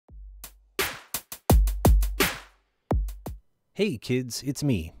Hey kids, it's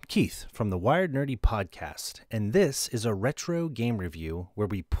me, Keith, from the Wired Nerdy podcast, and this is a retro game review where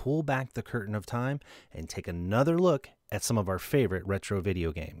we pull back the curtain of time and take another look at some of our favorite retro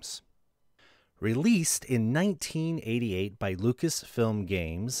video games. Released in 1988 by Lucasfilm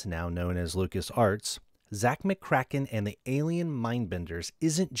Games, now known as LucasArts, Zak McKracken and the Alien Mindbenders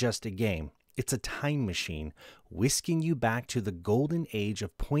isn't just a game, it's a time machine, whisking you back to the golden age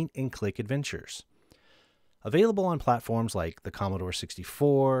of point-and-click adventures. Available on platforms like the Commodore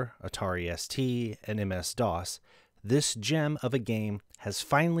 64, Atari ST, and MS-DOS, this gem of a game has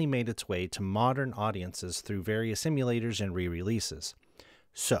finally made its way to modern audiences through various emulators and re-releases.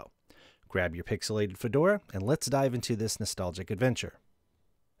 So, grab your pixelated fedora and let's dive into this nostalgic adventure.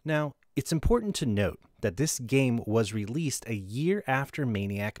 Now, it's important to note that this game was released a year after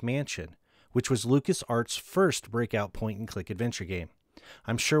Maniac Mansion, which was LucasArts' first breakout point-and-click adventure game.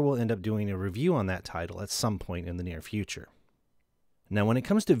 I'm sure we'll end up doing a review on that title at some point in the near future. Now, when it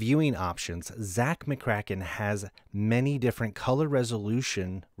comes to viewing options, Zak McKracken has many different color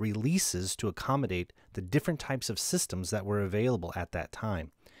resolution releases to accommodate the different types of systems that were available at that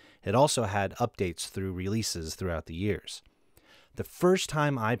time. It also had updates through releases throughout the years. The first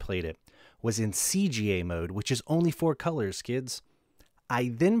time I played it was in CGA mode, which is only 4 colors, kids. I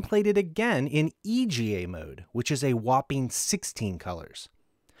then played it again in EGA mode, which is a whopping 16 colors.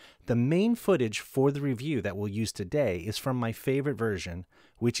 The main footage for the review that we'll use today is from my favorite version,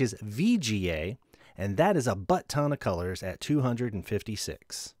 which is VGA, and that is a butt ton of colors at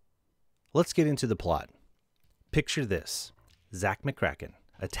 256. Let's get into the plot. Picture this: Zak McKracken,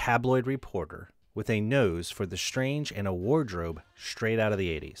 a tabloid reporter with a nose for the strange and a wardrobe straight out of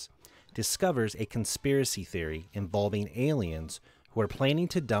the 80s, discovers a conspiracy theory involving aliens who are planning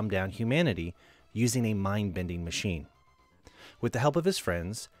to dumb down humanity using a mind-bending machine. With the help of his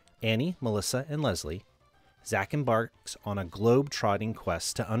friends, Annie, Melissa, and Leslie, Zak embarks on a globe-trotting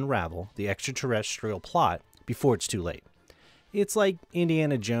quest to unravel the extraterrestrial plot before it's too late. It's like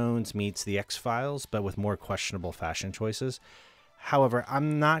Indiana Jones meets the X-Files, but with more questionable fashion choices. However,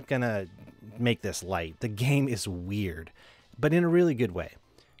 I'm not gonna make this light. The game is weird, but in a really good way.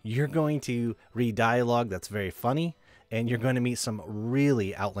 You're going to read dialogue that's very funny, and you're going to meet some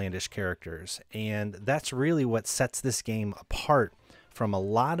really outlandish characters. And that's really what sets this game apart from a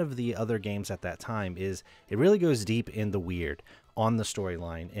lot of the other games at that time. Is it really goes deep in the weird on the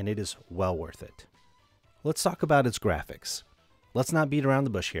storyline, and it is well worth it. Let's talk about its graphics. Let's not beat around the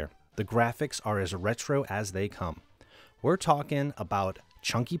bush here. The graphics are as retro as they come. We're talking about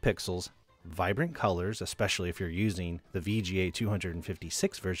chunky pixels, vibrant colors, especially if you're using the VGA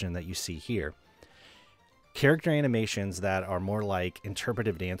 256 version that you see here. Character animations that are more like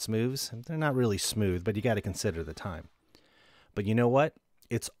interpretive dance moves. They're not really smooth, but you got to consider the time. But you know what?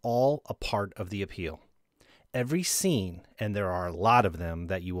 It's all a part of the appeal. Every scene, and there are a lot of them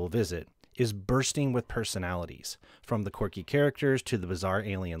that you will visit, is bursting with personalities, from the quirky characters to the bizarre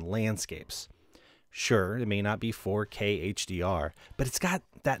alien landscapes. Sure, it may not be 4K HDR, but it's got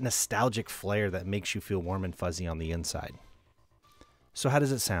that nostalgic flair that makes you feel warm and fuzzy on the inside. So how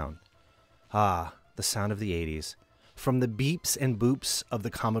does it sound? The sound of the 80s. From the beeps and boops of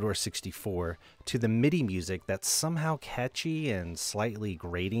the Commodore 64 to the MIDI music that's somehow catchy and slightly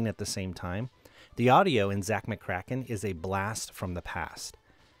grating at the same time, the audio in Zak McKracken is a blast from the past.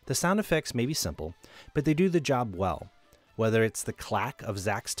 The sound effects may be simple, but they do the job well, whether it's the clack of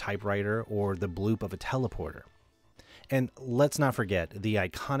Zak's typewriter or the bloop of a teleporter. And let's not forget the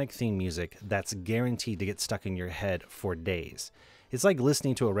iconic theme music that's guaranteed to get stuck in your head for days. It's like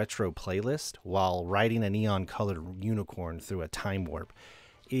listening to a retro playlist while riding a neon-colored unicorn through a time warp.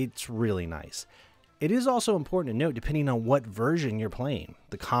 It's really nice. It is also important to note, depending on what version you're playing,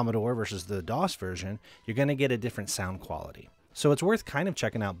 the Commodore versus the DOS version, you're going to get a different sound quality. So it's worth kind of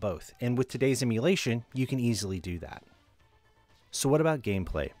checking out both, and with today's emulation, you can easily do that. So what about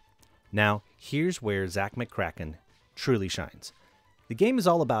gameplay? Now, here's where Zak McKracken truly shines. The game is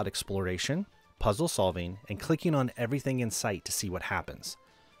all about exploration, puzzle solving, and clicking on everything in sight to see what happens.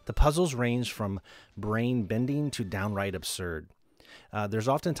 The puzzles range from brain bending to downright absurd. There's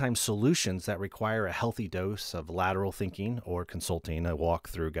oftentimes solutions that require a healthy dose of lateral thinking or consulting a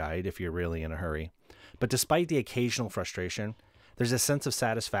walkthrough guide if you're really in a hurry. But despite the occasional frustration, there's a sense of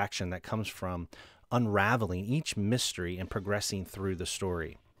satisfaction that comes from unraveling each mystery and progressing through the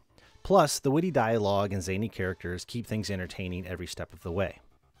story. Plus, the witty dialogue and zany characters keep things entertaining every step of the way.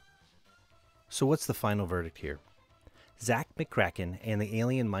 So what's the final verdict here? Zak McKracken and the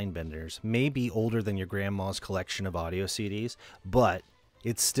Alien Mindbenders may be older than your grandma's collection of audio CDs, but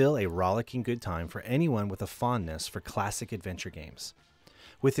it's still a rollicking good time for anyone with a fondness for classic adventure games.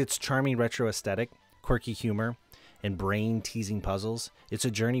 With its charming retro aesthetic, quirky humor, and brain-teasing puzzles, it's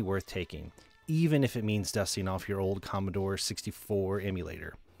a journey worth taking, even if it means dusting off your old Commodore 64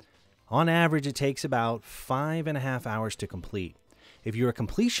 emulator. On average, it takes about 5.5 hours to complete. If you're a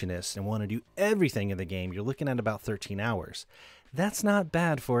completionist and want to do everything in the game, you're looking at about 13 hours. That's not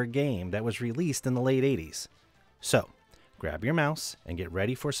bad for a game that was released in the late 80s. So, grab your mouse and get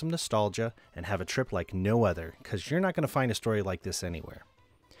ready for some nostalgia and have a trip like no other, because you're not going to find a story like this anywhere.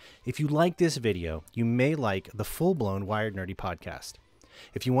 If you like this video, you may like the full-blown Wired Nerdy podcast.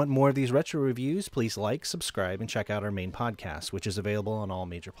 If you want more of these retro reviews, please like, subscribe, and check out our main podcast, which is available on all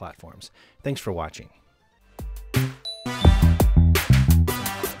major platforms. Thanks for watching.